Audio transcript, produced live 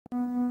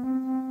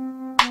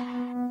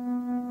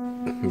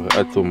I'm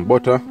gonna add some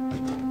butter.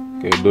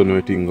 Okay, don't know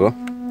anything go.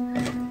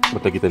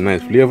 Butter get a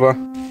nice flavor.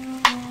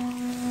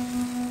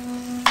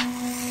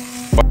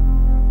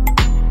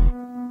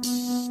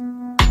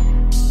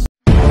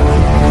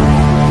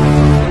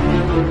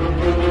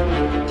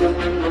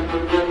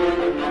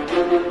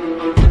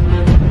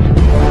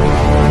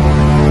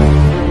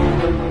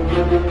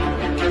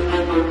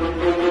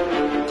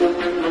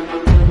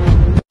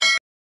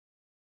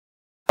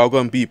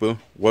 Welcome people,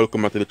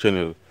 welcome back to the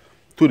channel.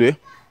 Today,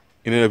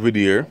 in a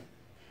video,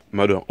 I'm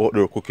going to do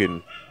outdoor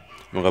cooking.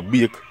 I'm going to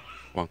bake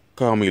one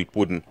cornmeal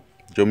pudding,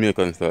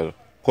 Jamaican style,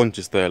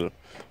 country style.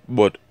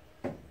 But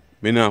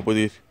I'm not put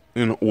it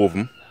in the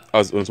oven,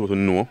 as you're supposed to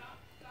know.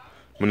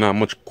 I'm not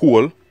much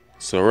cold,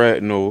 so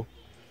right now,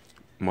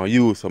 I'm going to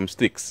use some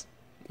sticks.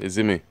 You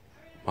see me?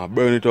 I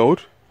burn it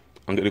out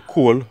and get the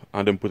coal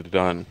and then put it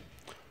on.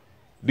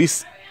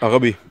 This is going to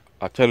be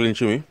a challenge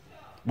to me,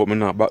 but I'm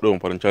not back down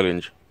for the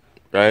challenge.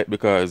 Right,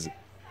 because I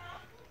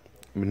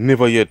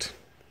never yet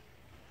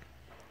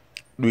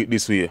do it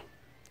this way.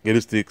 Get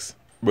the sticks,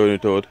 burn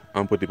it out,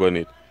 and put it on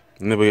it.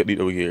 Never yet did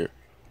it over here.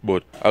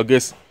 But I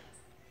guess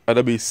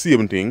that'll be the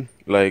same thing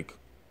like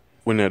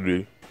when I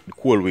do the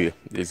cold way.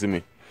 You see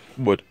me?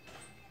 But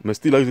I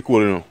still like the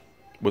cold, you know,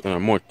 but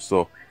not much.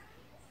 So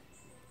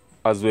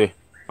as we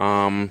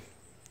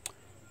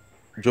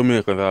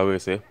Jamaicans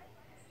always say,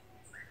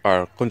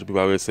 or country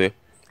people always say,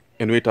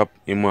 and we tap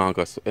in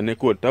manga, so and they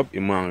could tap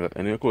in manga,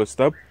 and they could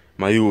stop.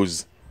 I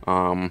use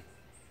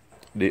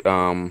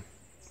the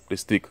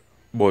stick,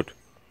 but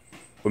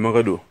what I'm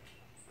gonna do?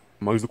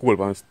 I'm gonna use the coal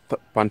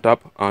pan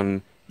tap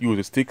and use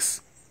the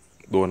sticks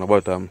down the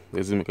bottom.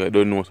 You see me? I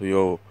don't know, so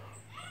yo,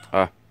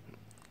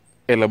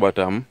 ella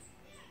bottom,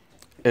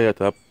 ella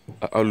top,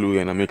 all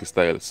and I make a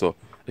style, so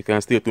you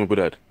can stay tuned for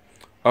that.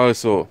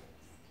 Also,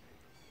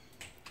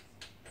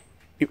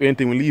 if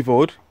anything we leave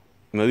out,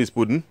 this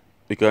pudding,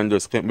 you can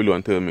just comment below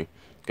and tell me. You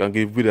can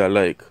give video a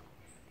like.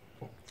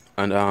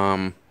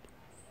 And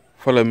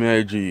follow me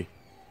IG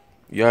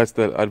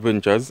Yardstyle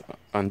Adventures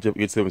and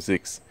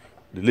Jeff876.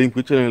 The link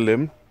for the channel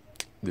them,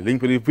 the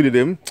link for the video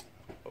them,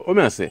 what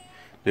may I say?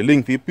 The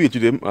link for the page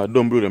them are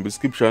down below in the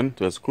description.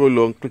 Just scroll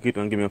along, click it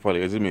and give me a follow.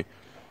 You see me?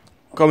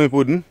 Cornmeal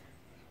pudding,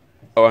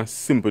 our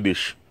simple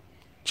dish.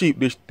 Cheap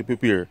dish to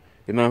prepare.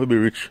 You don't have to be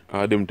rich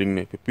or them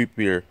thing to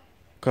prepare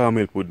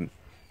cornmeal pudding.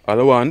 All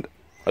I want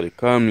are the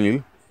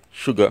cornmeal,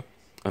 sugar,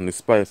 and the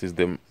spices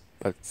them.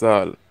 That's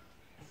all.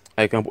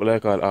 I can put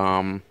like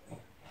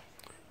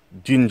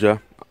ginger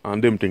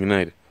and them thing in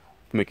it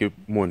to make it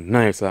more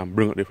nice and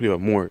bring out the flavor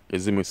more. You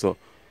see me? So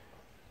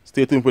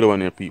stay tuned for the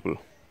one here, people.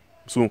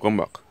 Soon come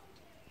back.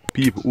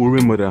 People who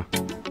remember the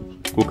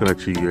coconut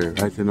tree here,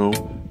 right? You know,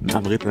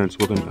 I'm getting into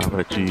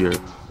coconut tree here.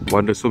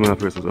 One day some of the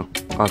first, so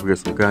I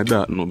guess I can't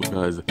that no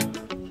because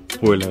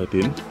pour light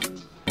in.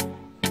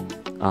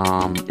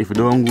 If you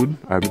don't good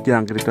or if you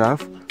can't get it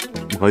off,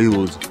 I'm gonna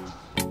use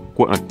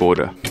coconut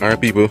powder.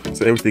 Alright people,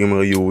 so everything I'm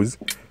gonna use,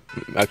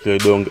 actually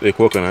don't get the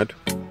coconut,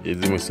 you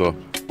see me, so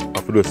I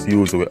have to just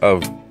use what we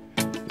have.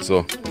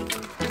 So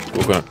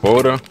coconut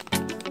powder,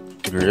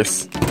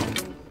 grease,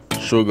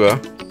 sugar,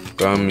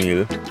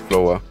 cornmeal,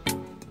 flour,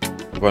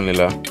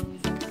 vanilla,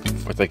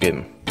 what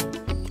again?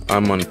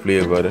 Almond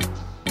flavored.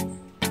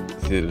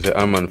 See the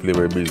almond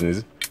flavored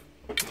business.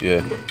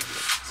 Yeah.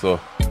 So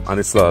and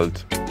the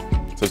salt.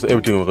 So it's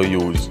everything we're gonna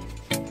use.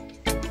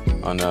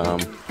 And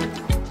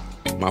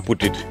I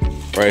put it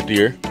right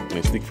here in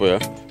a stick fire.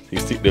 You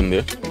stick them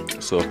there.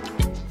 So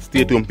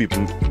stay tuned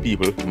people.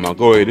 I'm gonna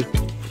go ahead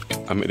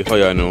and make the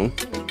fire now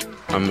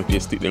and make the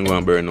stick them go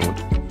and burn out.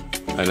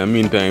 And in the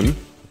meantime,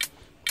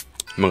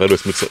 I'm gonna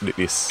just mix up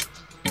this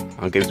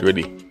and get it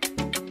ready.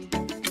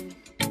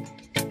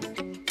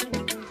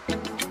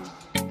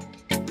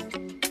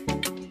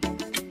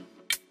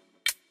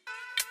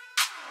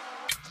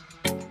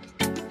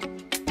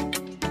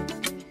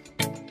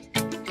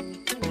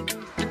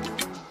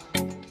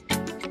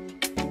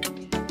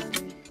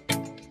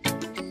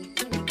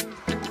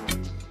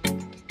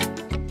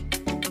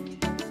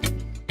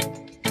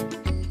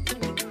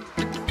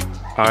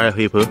 Alright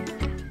people,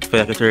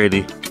 fire get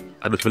ready.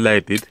 I just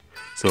light it.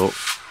 So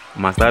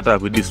I'm gonna start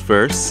off with this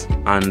first,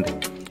 and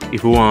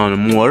if you want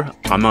more,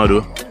 I'm gonna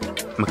do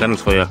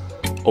mechanics fire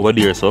over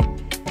there. So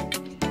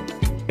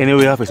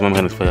anyway, I have my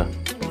mechanics fire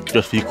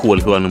just for coal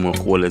if you want more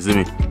coal, you see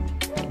me?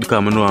 Because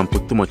I know I'm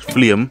put too much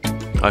flame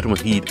or too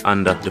much heat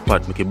under the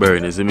pot, make it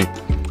burn, you see me?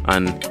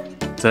 And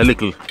it's a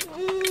little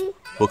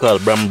we call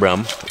bram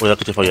where I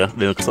catch a fire,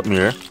 then you something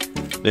here,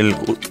 then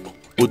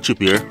wood chip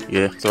here,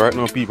 yeah. So right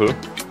now people,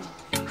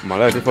 I'm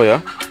gonna light the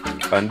fire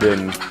and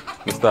then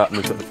I start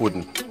mixing up the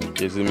pudding.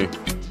 You see me?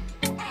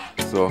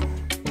 So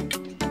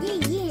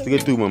to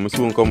get two more, I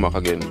soon come back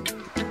again.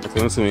 You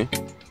can see me?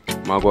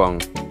 I'm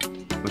going.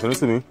 You can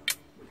see me?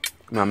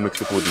 Now mix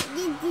the pudding.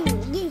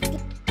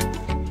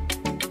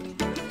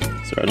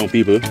 So right now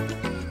people,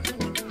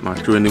 I'm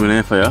throwing them in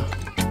the fire.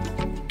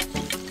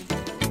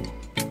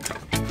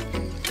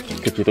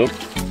 Catch it up.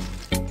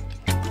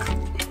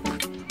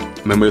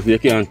 Remember, if you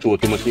can't throw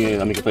too much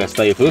in, I make it fire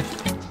stifle.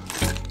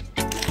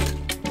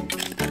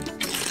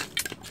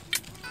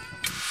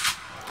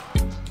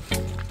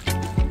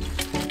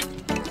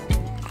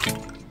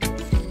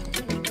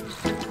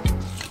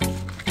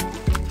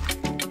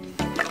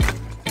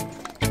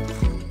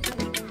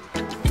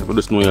 put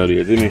the snow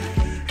here, see me?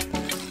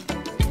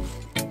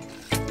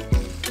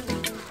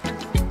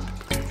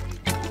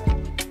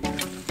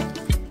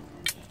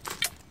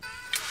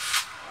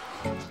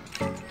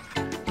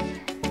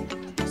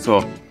 So,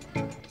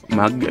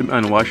 I'm get my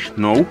hand wash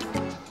now,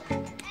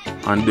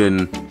 and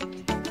then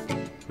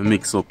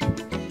mix up.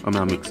 I'm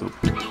gonna mix up.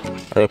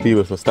 I have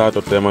people to start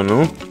up them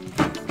now.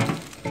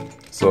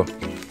 So,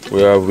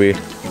 we have way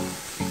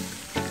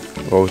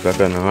out that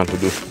kind of hard to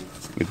do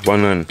with one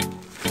hand.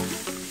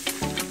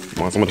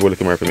 I want someone to hold the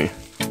camera for me.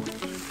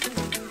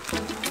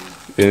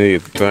 Then you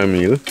need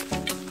cornmeal.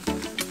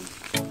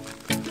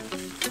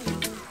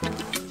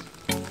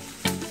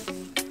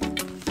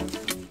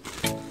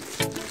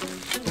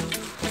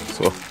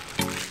 So,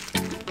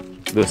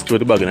 just throw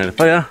the bag in the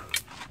fire.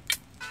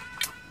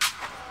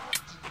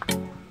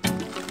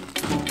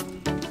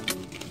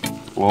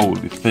 Wow,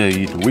 the fire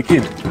is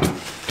wicked.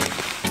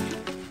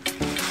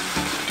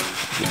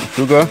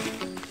 Sugar.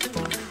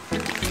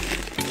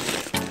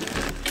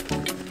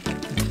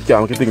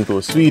 Can't make it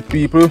too sweet,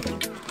 people.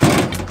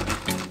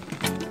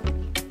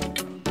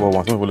 Wow, I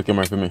want someone to hold the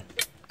camera for me.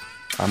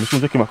 I'm just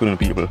going to check my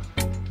people.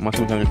 I'm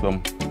going to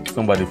get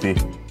somebody to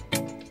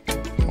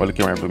hold the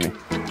camera for me.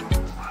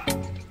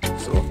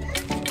 So,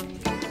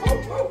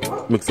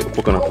 mix up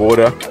coconut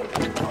powder.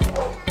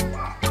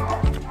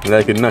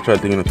 Like a natural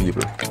thing in the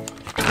people.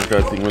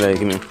 Natural thing we like,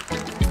 you know.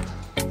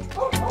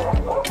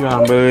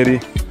 Cranberry,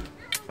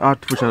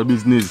 artificial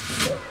business.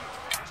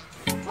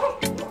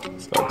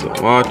 Start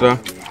some water.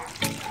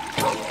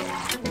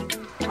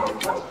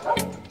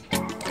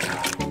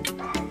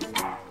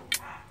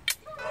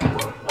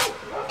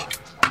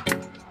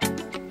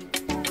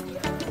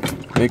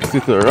 Mix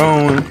it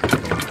around.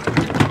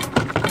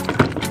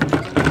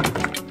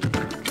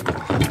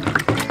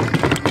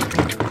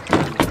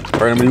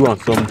 Remember, you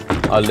want some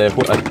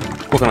put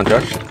coconut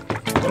dash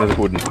in the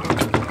pudding.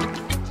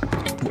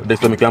 But this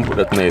time you can put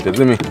that tonight, you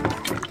see me?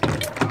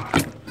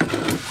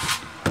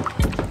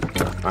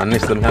 And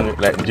next time you can get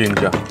like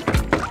ginger.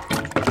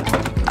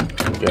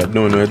 Yeah, I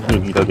don't know, it's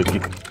going to get a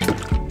kick.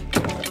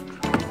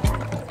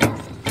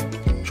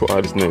 Show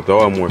all this night, I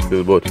want more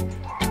still, but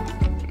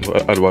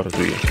I'll add water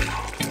to you.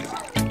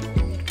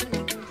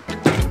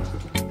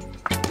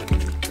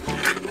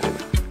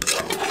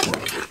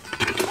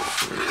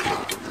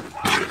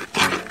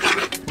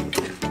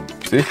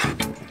 See?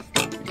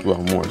 You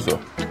want more, so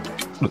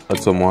add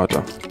some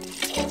water.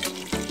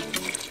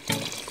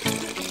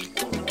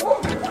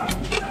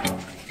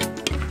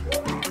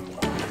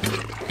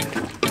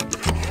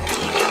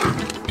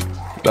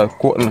 That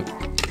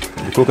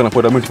the coconut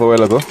powder mix for a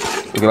while ago. So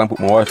I'm gonna put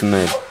more water in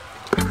it.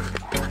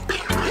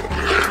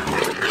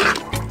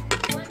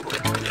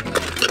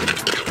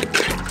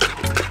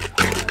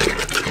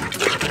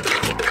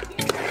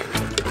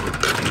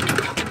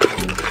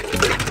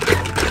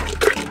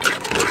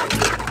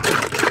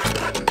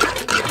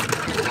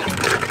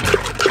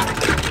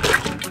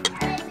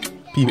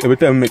 Every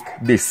time I make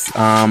this,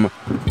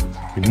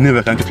 you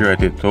never can get it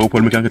right. So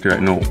hopefully we can get it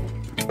right now.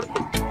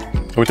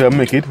 Every time I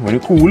make it, when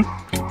it's cool,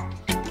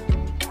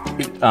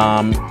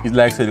 it's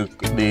like say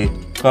the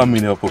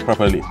cornmeal up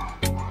properly.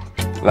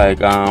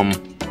 Like I'm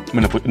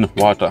gonna put enough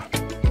water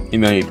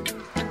in it.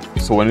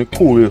 So when it's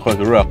cool, because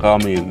the raw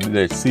cornmeal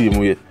the same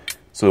way.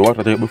 So the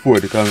water take before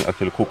the cornmeal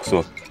actually cook.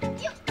 So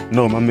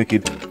now I make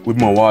it with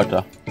more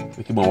water.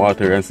 Make it more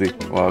water and see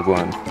what I go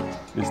on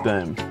this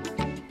time.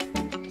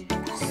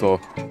 So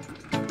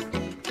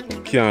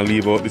can't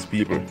leave out these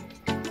people.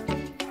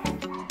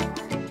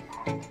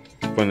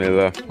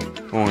 Vanilla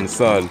on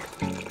salt.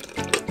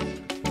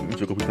 I'm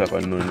just gonna put that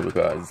on none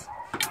because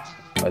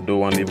I don't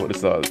want to leave out the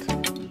salt.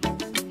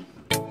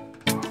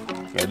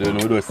 I don't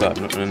know without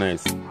salt, not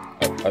nice.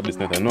 At this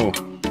night I know.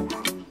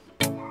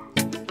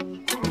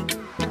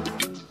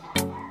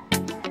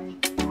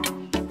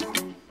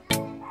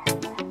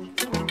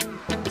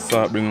 The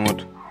salt bring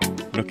out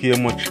don't care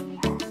much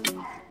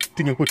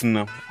thing you put in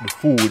the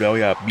food that we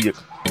have bake.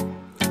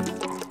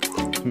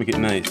 Make it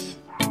nice.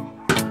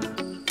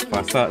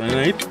 For salt and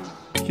night,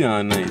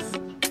 can't nice.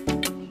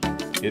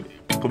 It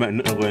come out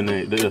nothing going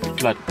nice. They're just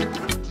flat.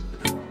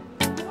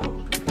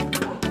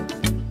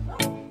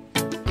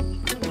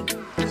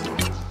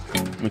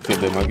 Mix up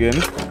them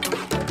again.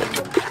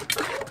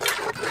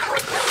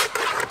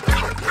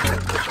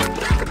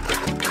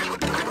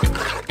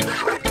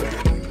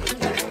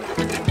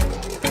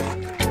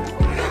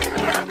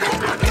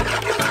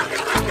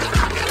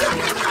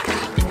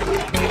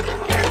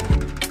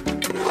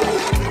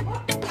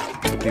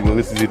 Well,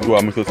 this is it. Go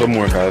and mix up some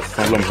more because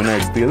some lumps are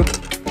nice still.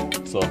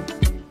 So,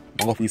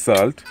 I'm going to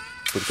salt.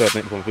 Put salt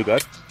in before we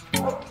got.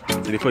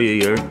 See the fire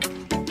here.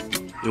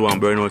 You want to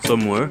burn out some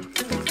more.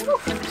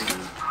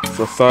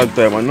 So, salt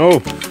time I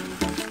know.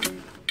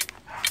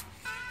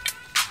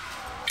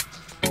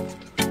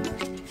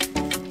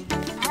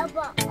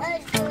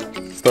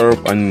 Stir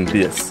up and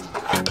taste.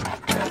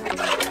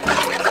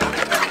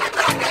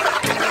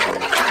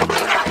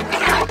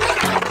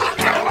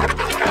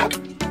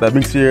 That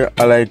mix here,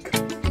 I like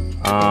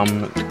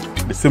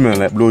the similar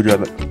like blue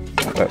jars.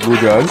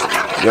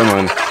 Yeah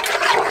man.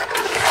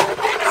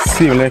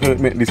 Same like I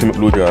make this in my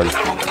blue jars.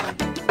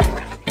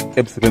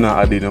 Except when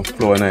I add in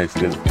flour nice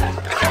still.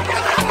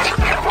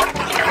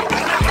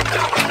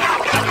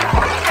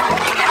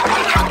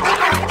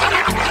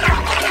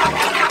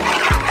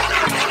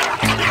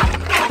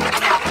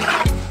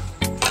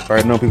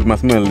 Right now people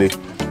must smell the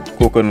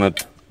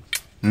coconut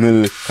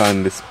milk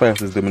and the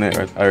spices them in it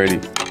already.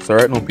 So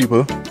right now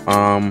people,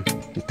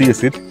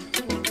 taste it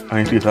and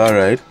it tastes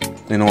alright.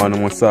 You don't want no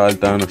more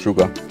salt and no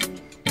sugar.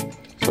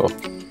 So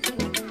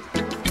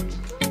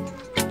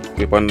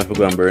keep on to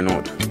go and burn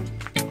out.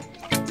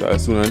 So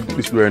as soon as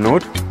this burn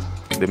out,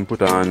 then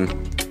put it on.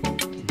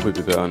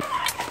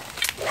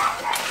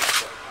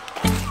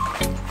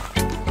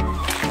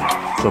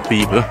 So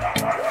people,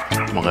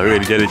 I'm gonna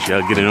ready jelly cheese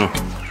again, you know.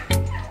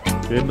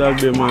 Get dog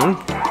there, man.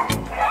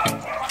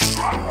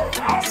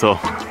 So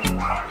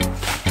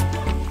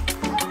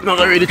I'm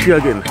gonna ready cheese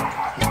again.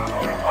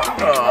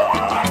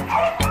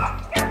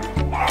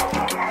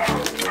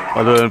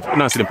 Although I'm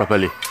not seeing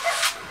properly.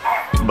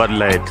 Bad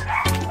light.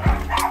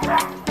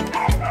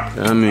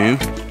 You know what I mean?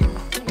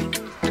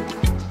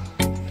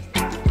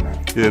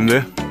 See them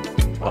there?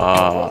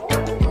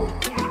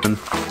 1,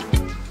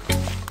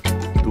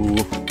 2,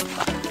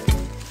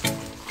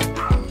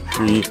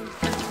 3,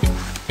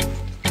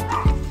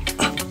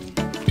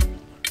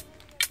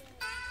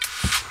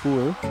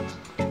 4.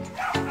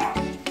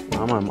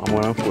 I'm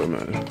on 4,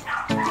 man.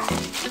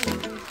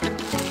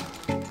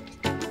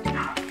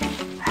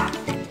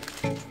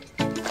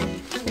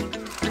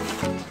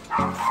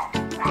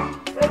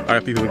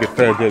 Alright, people, we get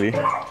fair jelly,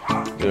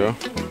 you know,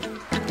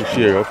 to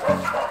share up.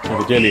 And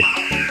the jelly,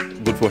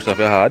 good for stuff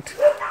your heart.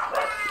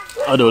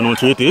 I don't know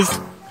what it is,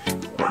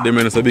 but them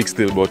are not so big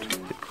still, but it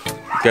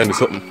can do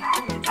something.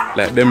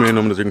 Like them I'm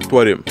gonna drink 2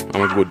 of them,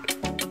 I'm good.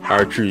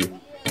 Or 3,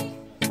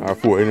 or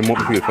 4, any more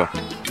feel for.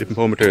 Depending on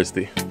how I'm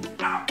thirsty.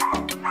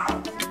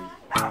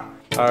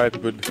 Alright,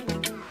 people,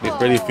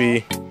 it's ready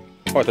for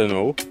hot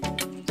now.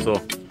 So,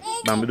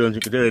 when we don't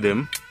drink the jelly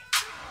them,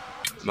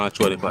 I'm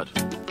throw the pot.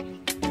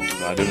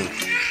 So I don't know.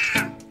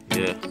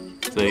 Yeah,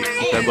 so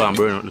if I go and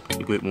burn out a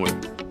little bit more.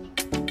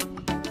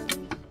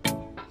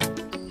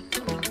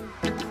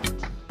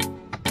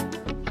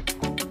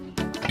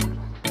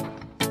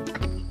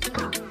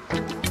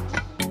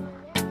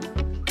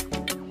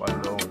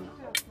 One down.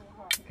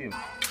 Kim.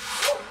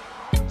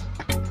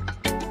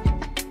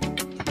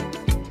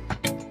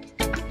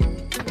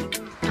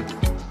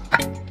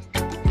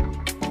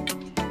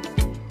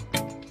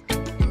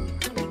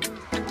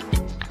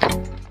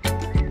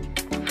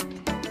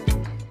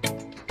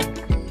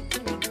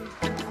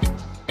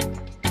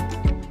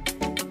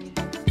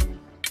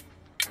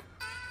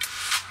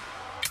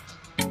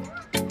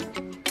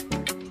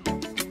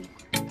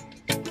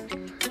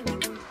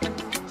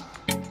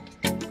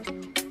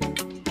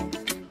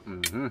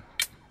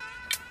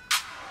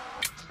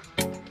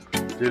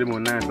 Jelly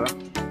more nicer.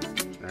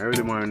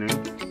 Early morning,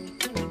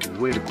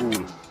 way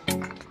cool.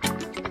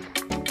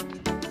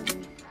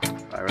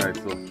 Alright,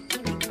 so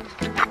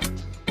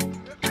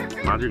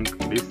I drink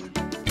this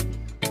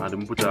and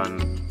then put on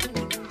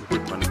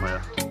the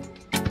fire.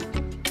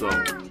 So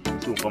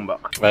soon come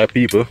back. Alright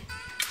people,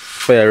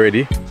 fire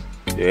ready.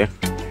 Yeah.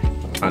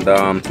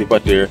 And see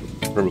pot here,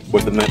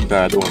 put the knife because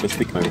I don't want to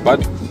stick my pot.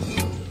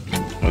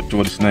 I'll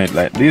throw this knife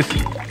like this.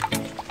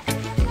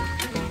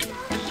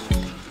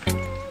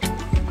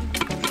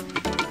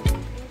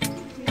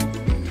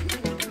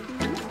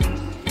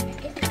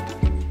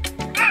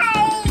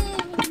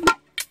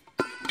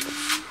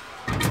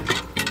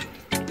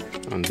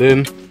 And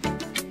then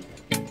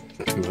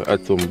we'll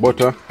add some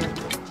butter.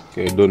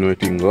 Okay, don't know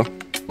anything go.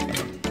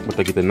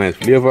 Butter get a nice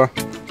flavor.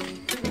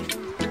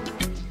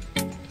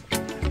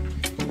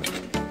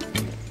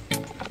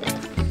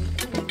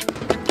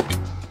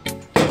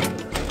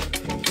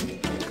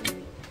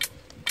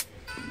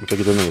 Butter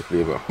get a nice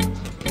flavor.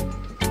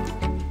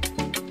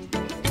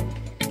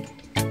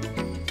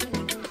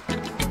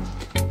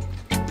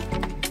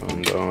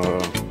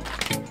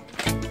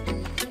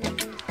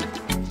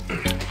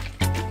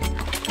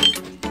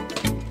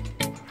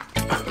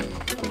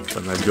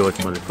 And I draw it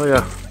from the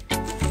fire.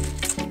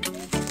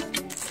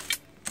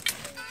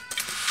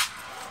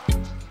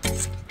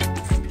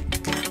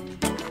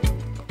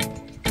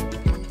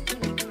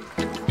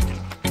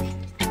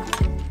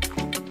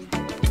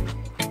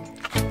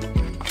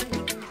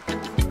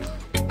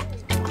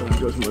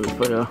 Just my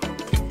fire.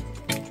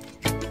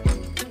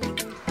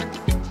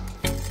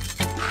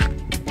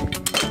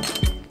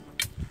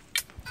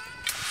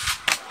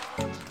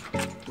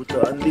 Put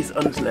on this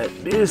onions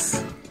like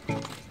this,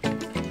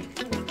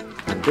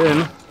 and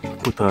then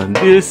put on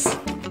this,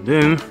 and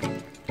then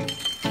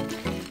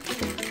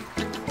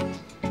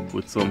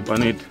put some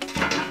on it.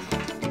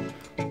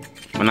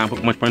 I'm not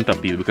put much on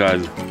top here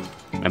because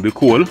it'll be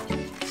cold,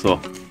 so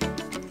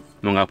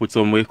I'm gonna put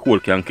some way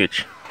cold can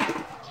catch.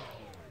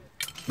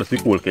 Just the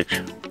cold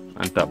catch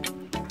on top.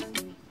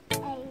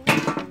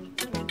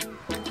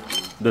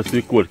 Just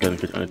the cold can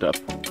catch on the top.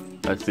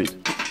 That's it.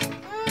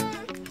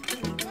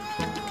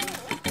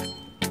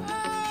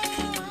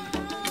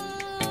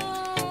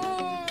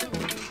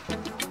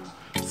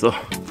 So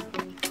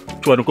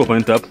throw the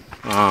coconut on top.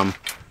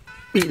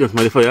 Heat them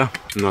from the fire.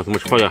 Not too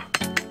much fire.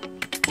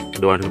 I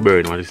don't want it to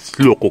burn. I want it to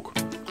slow cook.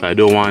 So I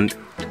don't want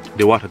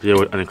the water to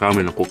get and the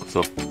caramel to cook.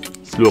 So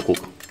slow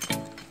cook.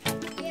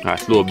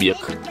 Slow bake.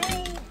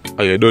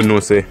 Oh, you don't know,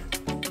 say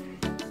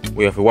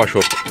we have to wash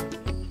up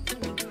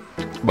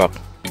back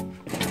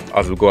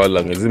as we go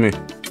along, you see me?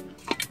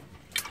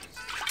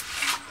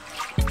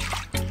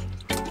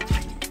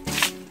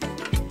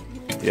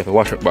 You have to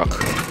wash it back.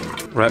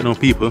 Right now,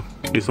 people,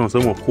 this one's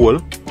some more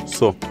cold.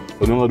 So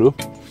what I'm gonna do,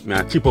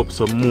 I chip up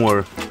some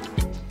more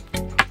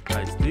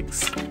ice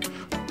sticks.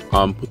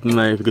 Put the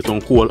knife to get some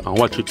coal and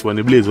watch it when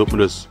it blaze up.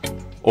 Just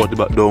out the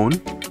back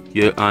down.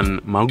 Yeah, and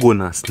I'm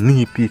gonna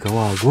sneak peek at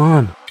what I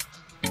want.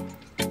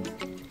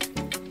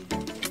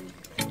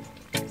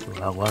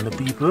 So I want the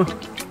people.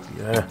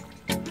 Yeah,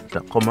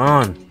 that come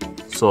on.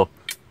 So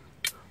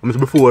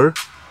before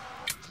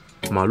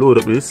I'm gonna load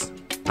up this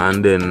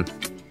and then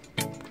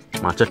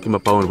I'm checking my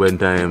pound when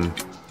time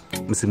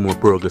I see more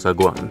progress I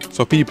go on.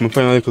 So people, I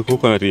finally cook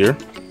coconut here.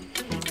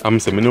 I'm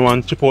saying I don't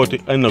want to chip out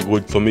it and not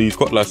good, so I use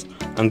cutlass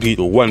and give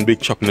it one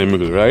big chop in the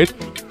middle, right?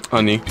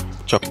 And I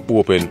chop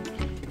open.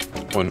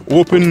 When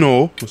open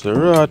now, I say,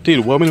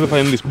 right, what am I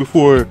find this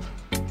before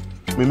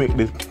we make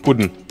the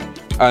pudding?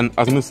 And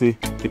as I say,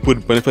 the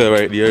pudding on the fire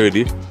right there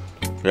already,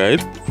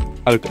 right?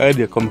 I'll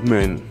idea come to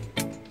me and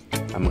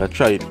I'm gonna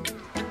try it.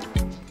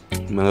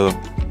 I'm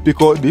gonna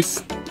pick out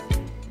this.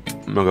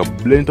 I'm gonna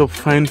blend it up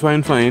fine.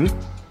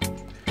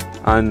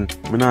 And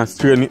I'm not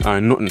strain it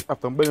or nothing.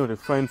 After I'm blending it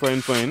fine.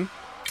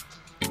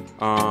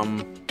 I'm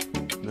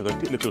gonna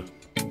take little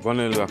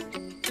vanilla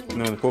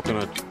and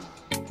coconut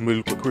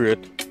milk to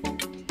create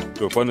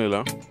the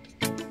vanilla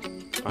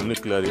and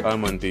little of the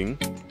almond thing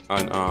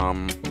and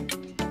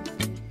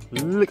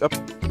lick a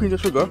pinch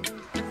of sugar,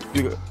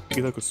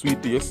 get like a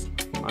sweet taste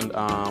and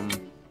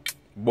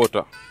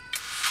butter.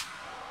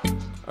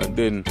 And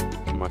then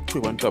I'm gonna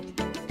chip on top of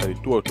the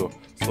tomato,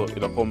 so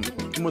it'll come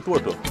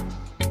tomato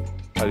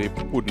and the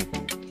pudding.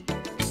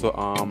 So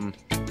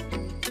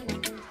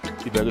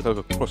it'll get like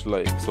a crust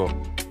like. So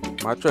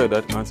I try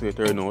that and see it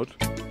turn out.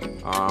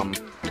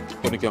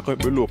 But you can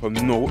comment below from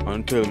now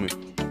and tell me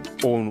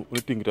how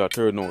you think it'll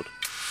turn out.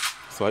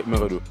 So I'm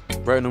gonna do.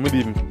 Right now I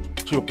even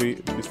chop the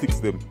sticks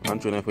them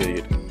and try to fry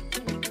it.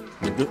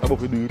 I just about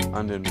to do it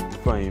and then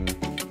find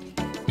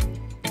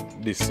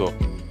this. So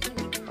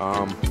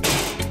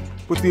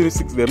put in the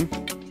sticks them,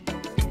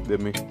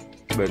 then me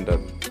blend that.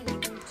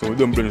 So we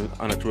don't blend it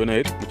and I try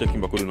it. I'm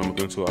checking back on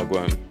the so I go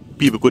on.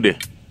 People could there.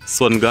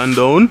 Sun gone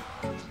down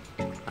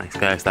and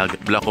sky start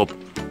get black up.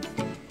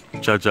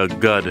 Cha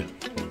God.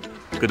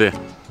 Look there.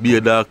 Be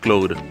a dark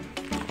cloud. I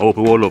hope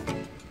it all up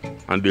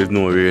and there's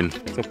no rain.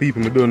 So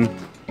people, me done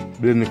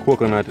blend the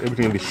coconut,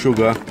 everything of the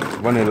sugar,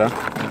 vanilla,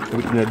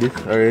 everything of this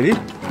already.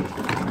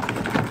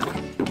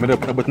 I don't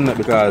put butter in that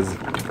because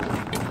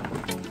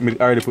I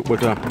already put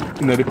butter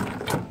in the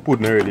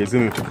pudding already, you see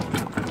me?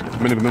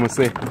 I never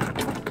say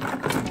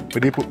I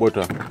did put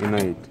butter in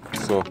it.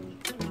 So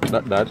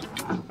that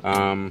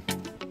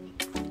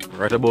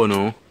right about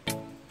now,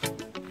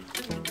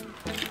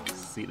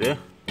 see there?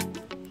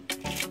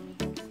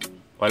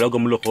 While I go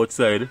look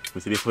outside, we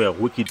see the fire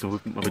wicked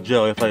with a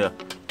jar of fire.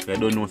 I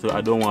don't know, so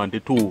I don't want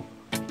it too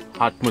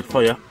hot much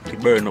fire to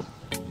burn up.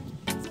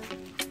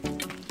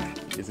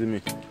 You see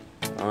me?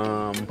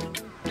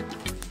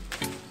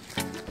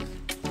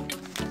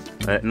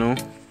 Right now,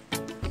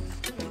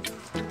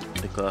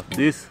 take off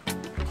this.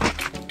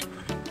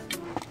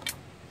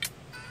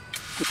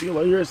 Put it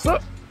over here, sir.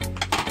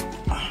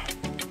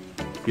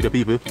 See the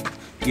people?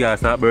 Yeah,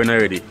 start burning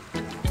already.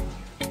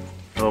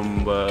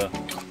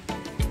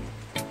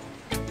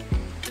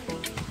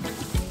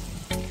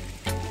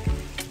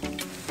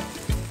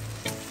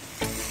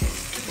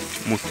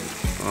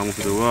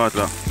 Must the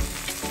water.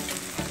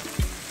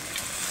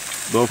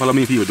 Don't follow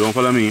me, people, don't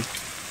follow me.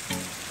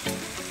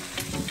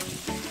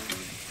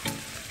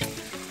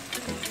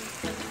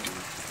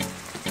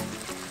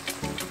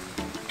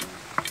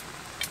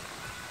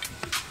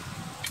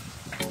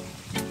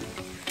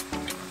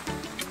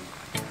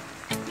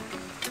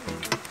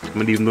 I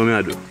don't even know what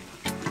I do.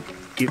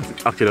 It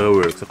actually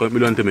works. So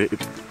come on to me.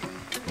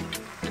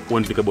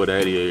 One think about the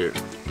idea here.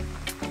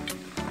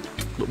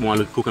 But more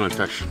like coconut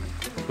trash.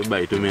 So buy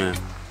it to me and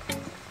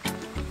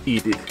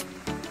eat it.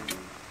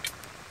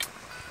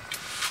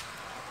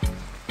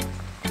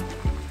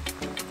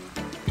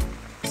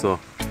 So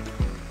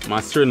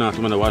I strain off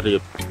some of the water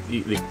you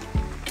eat,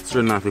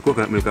 strain off the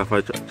coconut milk off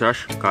the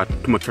trash, because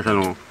too much trash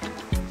now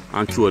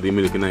and throw the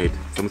milk in it.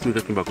 So I'm still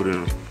checking back with it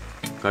now.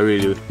 Because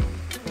really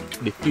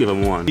the flavor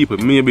I want. People,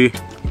 maybe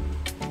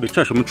the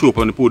trash I threw up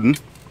on the pudding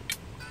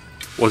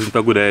wasn't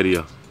a good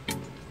idea.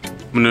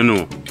 I don't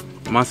know.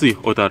 I see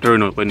how it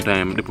turn out when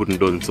time the pudding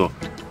done. So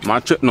I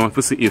check now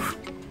to see if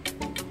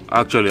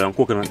actually I'm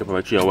cooking on top of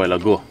a tree a while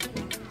ago.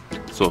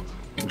 So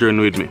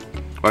journey with me.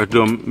 Right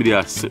now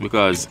I sit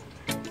because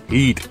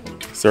heat.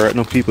 So right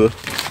now people,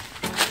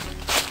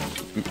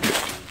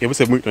 if I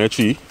say milk on a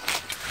tree,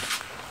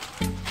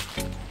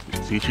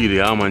 see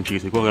chili, almond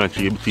cheese, coconut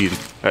cheese between.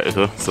 Right,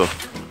 so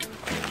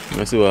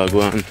let's see what I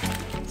go on.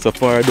 So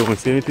far I don't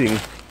see anything.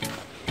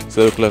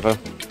 So it look like a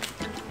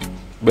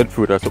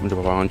breadfruit or something to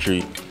put on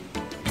tree.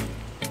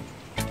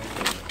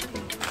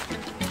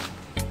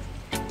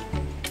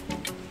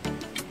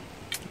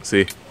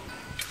 See,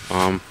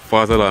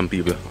 father land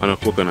people and a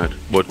coconut,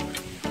 but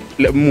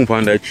let me move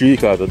on that tree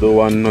because I don't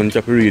want none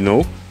chappery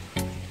now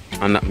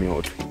and knock me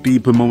out.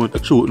 People moment the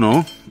truth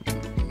now.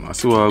 I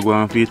see what I go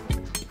and feed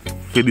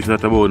this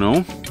at about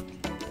now.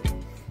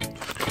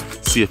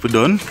 See if it's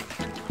done.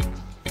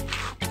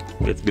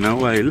 It's been a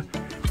while.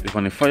 It's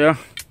on the fire.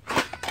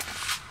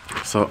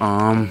 So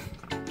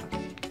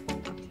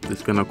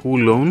it's gonna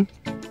cool down.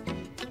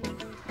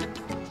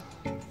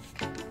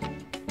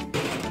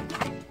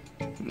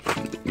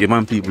 Yeah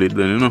man, people, it's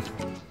done, you know.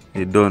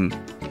 It's done.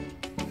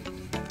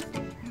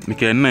 I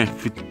can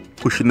knife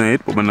push the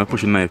knife, but I'm not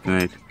pushing the knife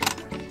tonight.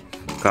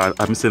 Because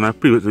I'm saying in a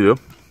previous video,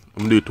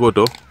 I'm doing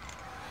total.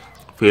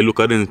 If you look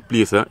at this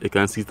place, you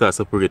can see that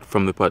separate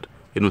from the pot.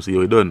 You know, see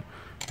how it's done.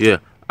 Yeah,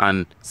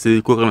 and see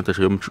the coconut I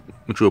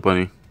throw up on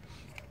it.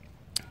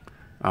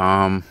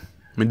 I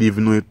didn't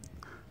even know if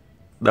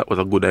that was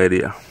a good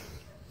idea,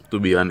 to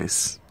be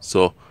honest.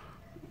 So,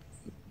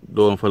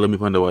 don't follow me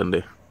on the one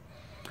day.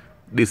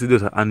 This is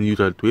just an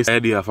unusual twist. The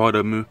idea for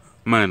the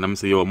mind, I'm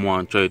saying, yo, I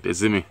want to try it, you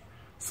see me?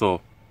 So,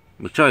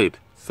 I try it.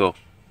 So,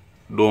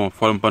 don't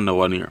follow me on the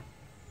one here.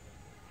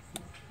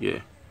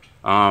 Yeah.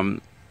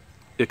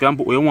 You can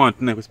put what you want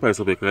to spice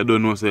up because I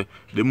don't know, say,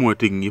 the more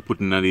thing you put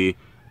in the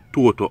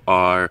toto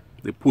or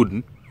the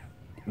pudding,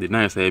 the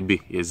nicer it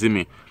be, you see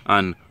me?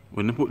 And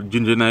when you put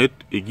ginger in it,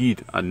 it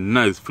gives a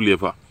nice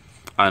flavor.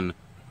 And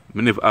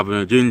I never have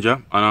any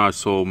ginger, and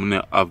also I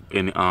never have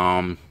any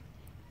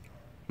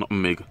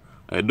nutmeg.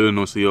 I don't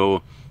know, see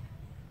how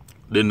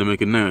then they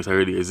make it nice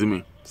already, you see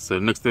me? So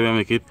next time I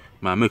make it,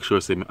 I make sure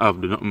say I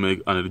have the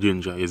nutmeg and the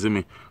ginger, you see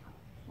me?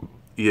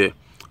 Yeah.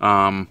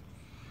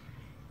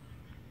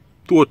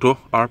 Toto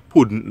or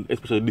pudding,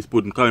 especially this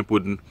pudding, corn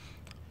pudding,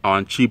 are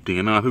a cheap thing.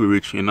 You don't have to be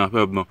rich, you don't have to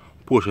have no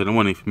portion of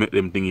money if you make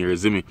them thing here, you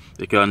see me?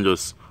 You can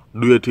just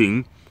do your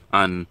thing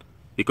and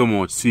you come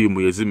out same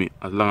way, you see me?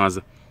 As long as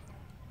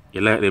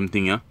you like them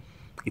thing, yeah,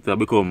 it will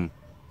become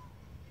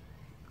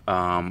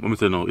let me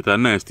say now, it's a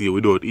nice thing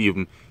without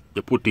even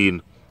you put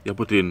in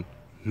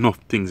enough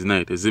things in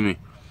it, you see me?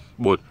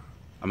 But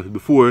I mean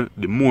before,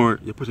 the more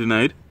you put in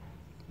it,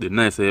 the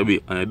nicer you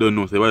be. And I don't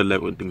know, so I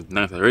like when things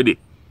nice already.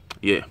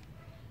 Yeah.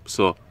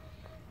 So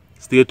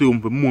stay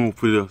tuned for more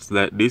videos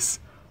like this.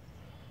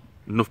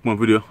 Enough more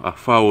video are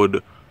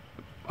forward,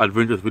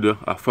 adventures video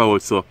are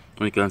forward, so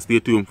you can stay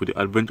tuned for the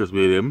adventures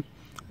with them.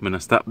 I'm gonna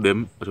stop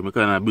them, but I'm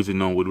kinda busy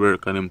now with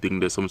work and them thing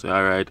there. Some say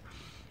alright,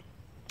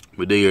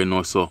 we're there here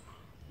now, so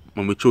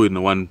I'm gonna show you in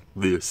the one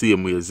video,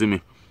 same way, you see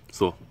me?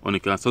 So you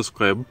can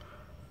subscribe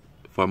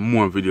for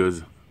more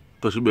videos,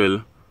 touch the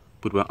bell,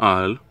 put on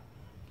all,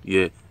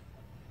 yeah,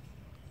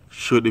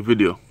 share the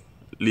video,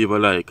 leave a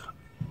like.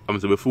 I'm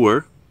saying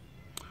before,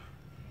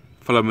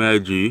 follow my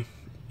IG,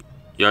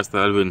 Your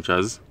Style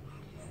Adventures,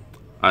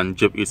 and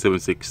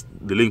Jeff876.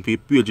 The link to the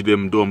page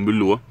them down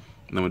below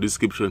in the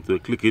description, so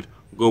click it,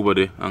 go over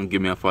there and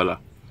give me a follow.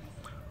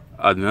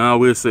 And I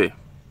always say,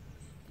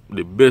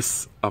 the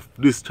best of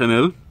this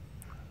channel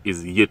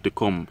is yet to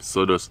come,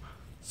 so just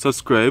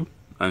subscribe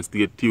and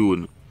stay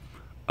tuned.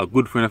 A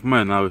good friend of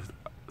mine always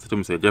said to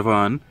me, say,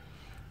 Javan,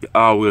 you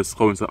always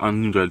come to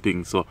unusual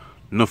things, so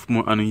enough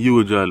more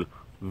unusual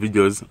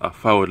videos are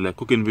forward, like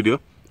cooking video,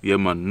 yeah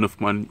man, enough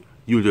man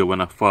usually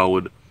when I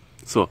forward.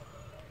 So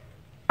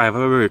I have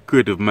a very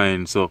creative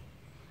mind, so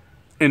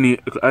any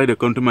idea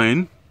come to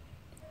mind,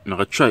 I'm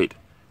gonna try it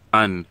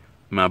and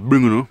I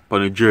bring you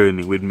on a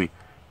journey with me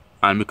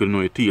and make you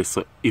know it taste.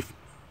 So if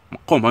I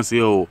come and say,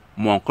 oh,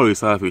 I want curry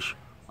saltfish,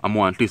 I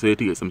want to taste it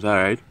taste, I'm saying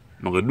alright,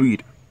 I'm gonna do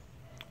it.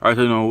 Right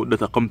now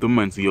that I come to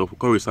mind, say, oh, for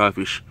curry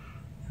saltfish.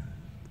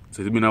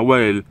 So it's been a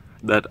while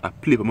that I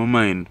play on my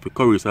mind for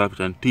curry saltfish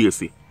and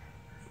taste it.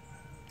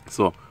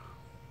 So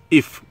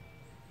if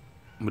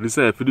I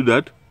decide to do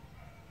that,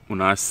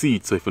 when I see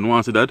it, so if you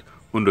want to see that,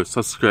 just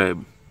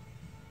subscribe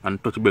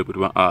and touch the bell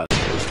button all.